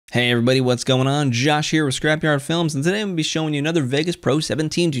Hey everybody, what's going on? Josh here with Scrapyard Films, and today I'm going to be showing you another Vegas Pro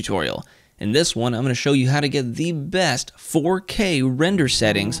 17 tutorial. In this one, I'm going to show you how to get the best 4K render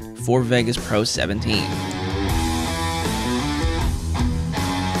settings for Vegas Pro 17.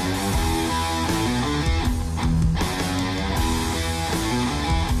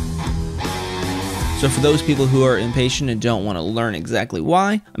 So for those people who are impatient and don't want to learn exactly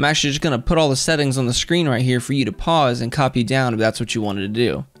why, I'm actually just going to put all the settings on the screen right here for you to pause and copy down if that's what you wanted to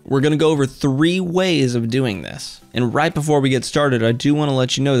do. We're going to go over 3 ways of doing this. And right before we get started, I do want to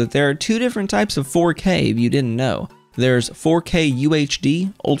let you know that there are 2 different types of 4K if you didn't know. There's 4K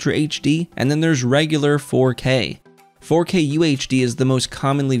UHD, Ultra HD, and then there's regular 4K. 4K UHD is the most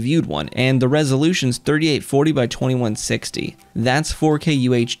commonly viewed one, and the resolution's 3840 by 2160. That's 4K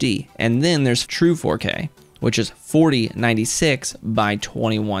UHD, and then there's true 4K, which is 4096 by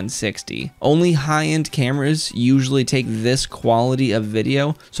 2160. Only high-end cameras usually take this quality of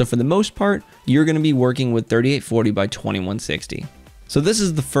video, so for the most part, you're going to be working with 3840 by 2160. So this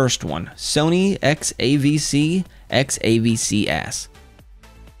is the first one, Sony XAVC XAVCS.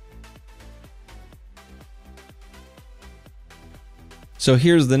 So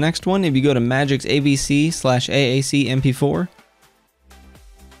here's the next one. If you go to Magic's AVC/AAC mp4,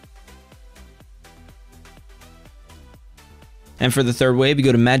 and for the third wave, you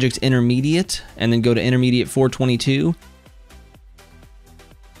go to Magic's Intermediate, and then go to Intermediate 422.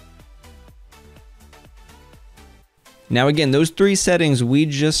 Now again, those 3 settings we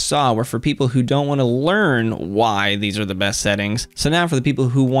just saw were for people who don't want to learn why these are the best settings. So now for the people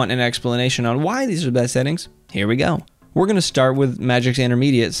who want an explanation on why these are the best settings, here we go. We're going to start with Magic's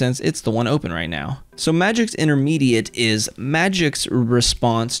Intermediate since it's the one open right now. So Magic's Intermediate is Magic's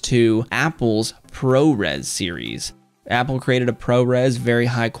response to Apple's ProRes series. Apple created a ProRes, very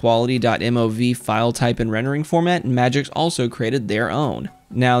high quality .mov file type and rendering format, and Magic's also created their own.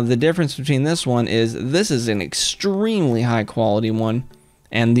 Now the difference between this one is this is an extremely high quality one,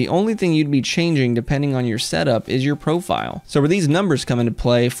 and the only thing you'd be changing depending on your setup is your profile. So where these numbers come into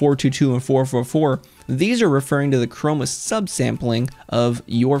play, 422 and 444, these are referring to the chroma subsampling of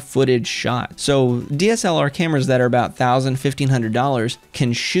your footage shot. So DSLR cameras that are about $1,000, $1,500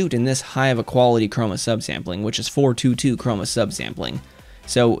 can shoot in this high of a quality chroma subsampling, which is 422 chroma subsampling.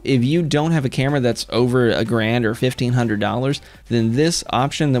 So if you don't have a camera that's over $1,000 or $1,500, then this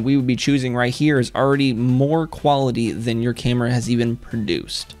option that we would be choosing right here is already more quality than your camera has even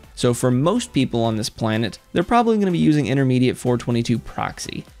produced. So for most people on this planet, they're probably going to be using Intermediate 422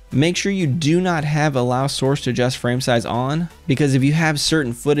 proxy. Make sure you do not have allow source to adjust frame size on, because if you have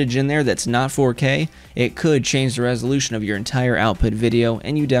certain footage in there that's not 4K, it could change the resolution of your entire output video,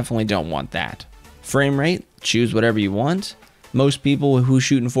 and you definitely don't want that. Frame rate, choose whatever you want. Most people who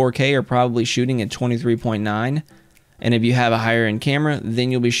shoot in 4K are probably shooting at 23.9, and if you have a higher end camera,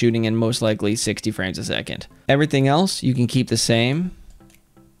 then you'll be shooting in most likely 60 frames a second. Everything else you can keep the same.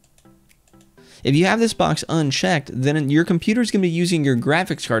 If you have this box unchecked, then your computer is going to be using your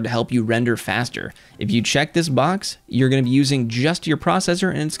graphics card to help you render faster. If you check this box, you're going to be using just your processor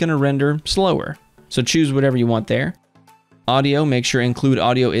and it's going to render slower. So choose whatever you want there. Audio, make sure include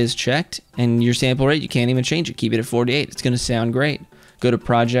audio is checked, and your sample rate, you can't even change it. Keep it at 48. It's going to sound great. Go to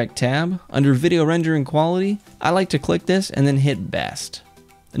Project tab. Under Video Rendering Quality, I like to click this and then hit Best.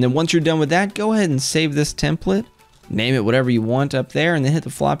 And then once you're done with that, go ahead and save this template. Name it whatever you want up there, and then hit the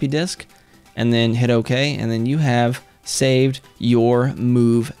floppy disk. And then hit OK, and then you have saved your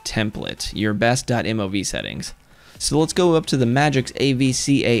move template, your best.mov settings. So let's go up to the Magic's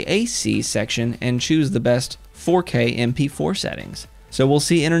AVC/AAC section and choose the best 4K mp4 settings. So we'll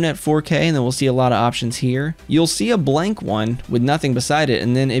see Internet 4K, and then we'll see a lot of options here. You'll see a blank one with nothing beside it,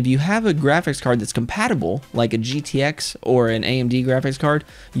 and then if you have a graphics card that's compatible, like a GTX or an AMD graphics card,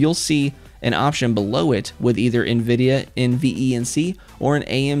 you'll see an option below it with either NVIDIA NVENC or an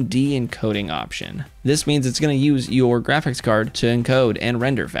AMD encoding option. This means it's going to use your graphics card to encode and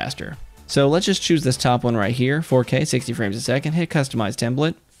render faster. So let's just choose this top one right here, 4K, 60 frames a second, hit Customize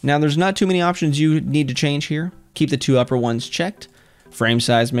Template. Now there's not too many options you need to change here. Keep the 2 upper ones checked. Frame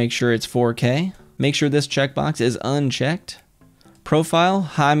size, make sure it's 4K. Make sure this checkbox is unchecked. Profile,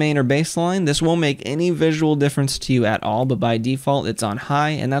 high, main, or baseline. This won't make any visual difference to you at all, but by default it's on high,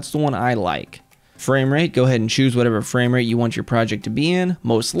 and that's the one I like. Frame rate, go ahead and choose whatever frame rate you want your project to be in.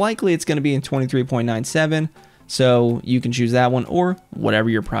 Most likely it's going to be in 23.97, so you can choose that one or whatever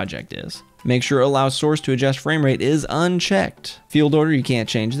your project is. Make sure allow source to adjust frame rate is unchecked. Field order, you can't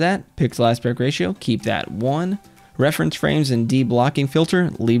change that. Pixel aspect ratio, keep that 1. Reference frames and deblocking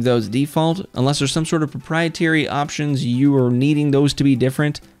filter, leave those default. Unless there's some sort of proprietary options you are needing those to be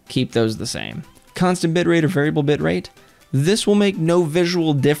different, keep those the same. Constant bitrate or variable bitrate, This will make no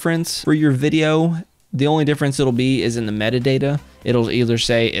visual difference for your video. The only difference it'll be is in the metadata. It'll either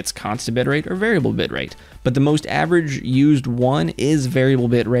say it's constant bitrate or variable bitrate, but the most average used one is variable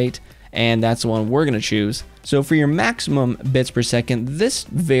bitrate, and that's the one we're gonna choose. So for your maximum bits per second, this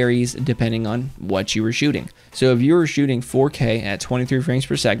varies depending on what you were shooting. So if you were shooting 4K at 23 frames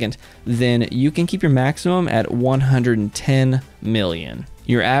per second, then you can keep your maximum at 110 million.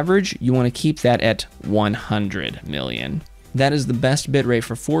 Your average, you wanna keep that at 100 million. That is the best bitrate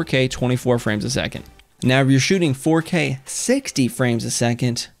for 4K 24 frames a second. Now, if you're shooting 4K 60 frames a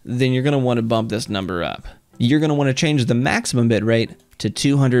second, then you're gonna wanna bump this number up. You're gonna wanna change the maximum bitrate to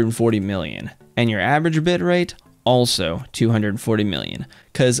 240 million, and your average bitrate also 240 million.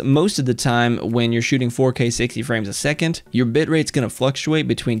 Because most of the time when you're shooting 4K 60 frames a second, your bitrate's gonna fluctuate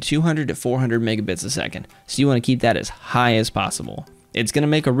between 200 to 400 megabits a second. So you wanna keep that as high as possible. It's gonna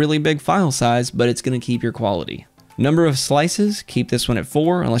make a really big file size, but it's gonna keep your quality. Number of slices, keep this one at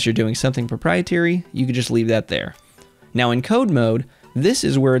 4, unless you're doing something proprietary, you could just leave that there. Now in code mode, this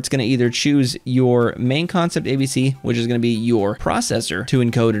is where it's gonna either choose your main concept ABC, which is gonna be your processor to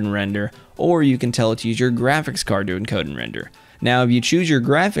encode and render, or you can tell it to use your graphics card to encode and render. Now if you choose your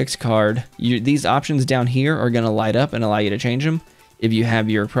graphics card, these options down here are gonna light up and allow you to change them. If you have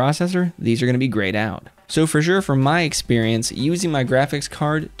your processor, these are gonna be grayed out. So for sure, from my experience, using my graphics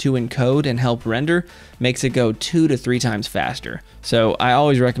card to encode and help render makes it go 2 to 3 times faster. So I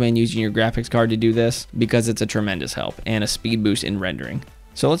always recommend using your graphics card to do this because it's a tremendous help and a speed boost in rendering.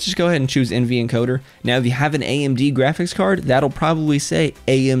 So let's just go ahead and choose NV encoder. Now if you have an AMD graphics card, that'll probably say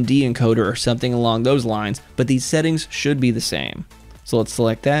AMD encoder or something along those lines, but these settings should be the same. So let's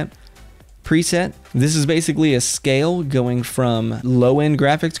select that. Preset. This is basically a scale going from low-end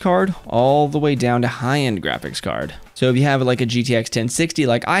graphics card all the way down to high-end graphics card. So if you have like a GTX 1060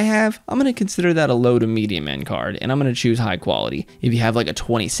 like I have, I'm going to consider that a low to medium end card, and I'm going to choose high quality. If you have like a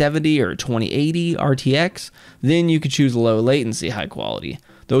 2070 or a 2080 RTX, then you could choose low latency high quality.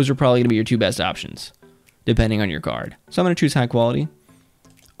 Those are probably going to be your 2 best options, depending on your card. So I'm going to choose high quality.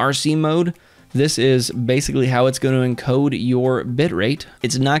 RC mode. This is basically how it's going to encode your bitrate.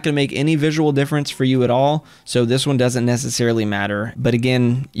 It's not going to make any visual difference for you at all, so this one doesn't necessarily matter. But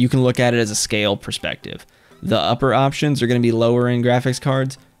again, you can look at it as a scale perspective. The upper options are going to be lower end graphics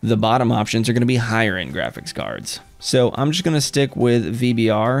cards. The bottom options are going to be higher end graphics cards. So I'm just going to stick with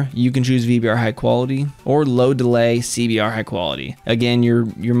VBR. You can choose VBR high quality or low delay CBR high quality. Again,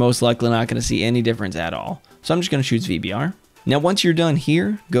 you're most likely not going to see any difference at all. So I'm just going to choose VBR. Now, once you're done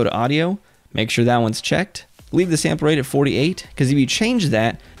here, go to audio. Make sure that one's checked. Leave the sample rate at 48, because if you change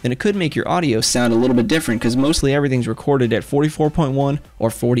that, then it could make your audio sound a little bit different, because mostly everything's recorded at 44.1 or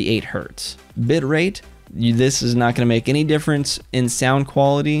 48 hertz. Bit rate, this is not going to make any difference in sound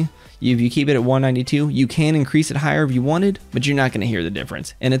quality. If you keep it at 192, you can increase it higher if you wanted, but you're not going to hear the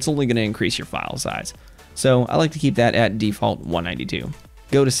difference, and it's only going to increase your file size. So I like to keep that at default 192.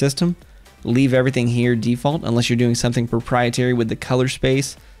 Go to system, leave everything here default, unless you're doing something proprietary with the color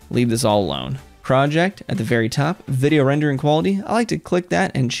space. Leave this all alone. Project at the very top, video rendering quality. I like to click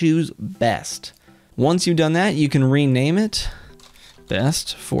that and choose best. Once you've done that, you can rename it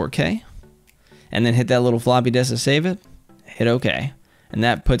best 4K, and then hit that little floppy disk to save it. Hit OK, and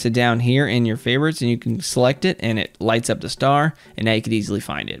that puts it down here in your favorites, and you can select it, and it lights up the star, and now you can easily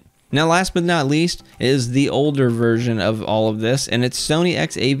find it. Now, last but not least is the older version of all of this, and it's Sony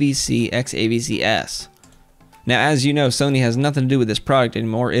XAVC XAVC-S. Now, as you know, Sony has nothing to do with this product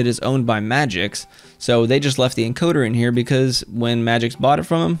anymore. It is owned by Magix, so they just left the encoder in here because when Magix bought it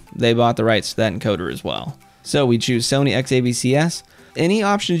from them, they bought the rights to that encoder as well. So we choose Sony XAVC-S. Any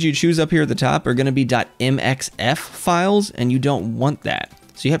options you choose up here at the top are going to be .mxf files, and you don't want that.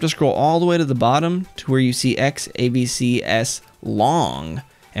 So you have to scroll all the way to the bottom to where you see XAVC-S long.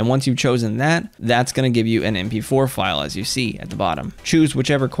 And once you've chosen that, that's going to give you an mp4 file, as you see at the bottom. Choose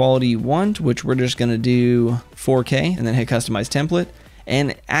whichever quality you want, which we're just going to do 4K, and then hit customize template.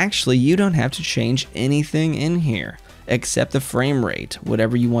 And actually, you don't have to change anything in here except the frame rate,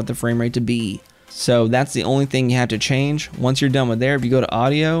 whatever you want the frame rate to be. So that's the only thing you have to change. Once you're done with there, if you go to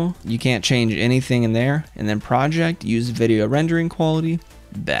audio, you can't change anything in there. And then project, use video rendering quality,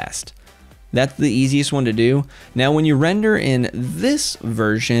 best. That's the easiest one to do. Now, when you render in this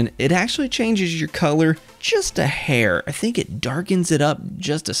version, it actually changes your color just a hair. I think it darkens it up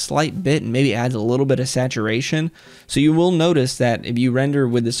just a slight bit and maybe adds a little bit of saturation. So you will notice that if you render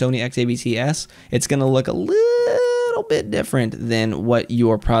with the Sony XAVC-S, it's going to look a little bit different than what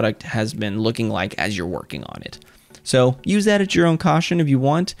your product has been looking like as you're working on it. So use that at your own caution if you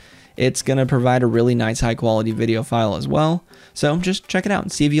want. it's going to provide a really nice high quality video file as well. So just check it out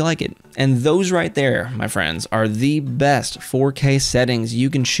and see if you like it. And those right there, my friends, are the best 4K settings you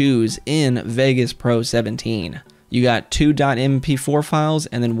can choose in Vegas Pro 17. You got 2 .mp4 files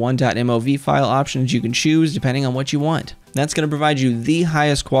and then 1 .mov file options you can choose depending on what you want. That's going to provide you the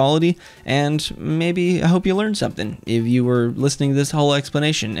highest quality, and maybe I hope you learned something if you were listening to this whole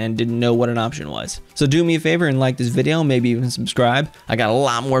explanation and didn't know what an option was. So do me a favor and like this video, maybe even subscribe. I got a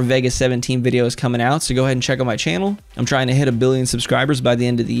lot more Vegas 17 videos coming out, so go ahead and check out my channel. I'm trying to hit 1 billion subscribers by the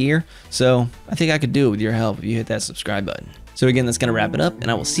end of the year, so I think I could do it with your help if you hit that subscribe button. So again, that's going to wrap it up, and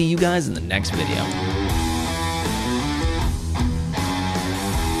I will see you guys in the next video.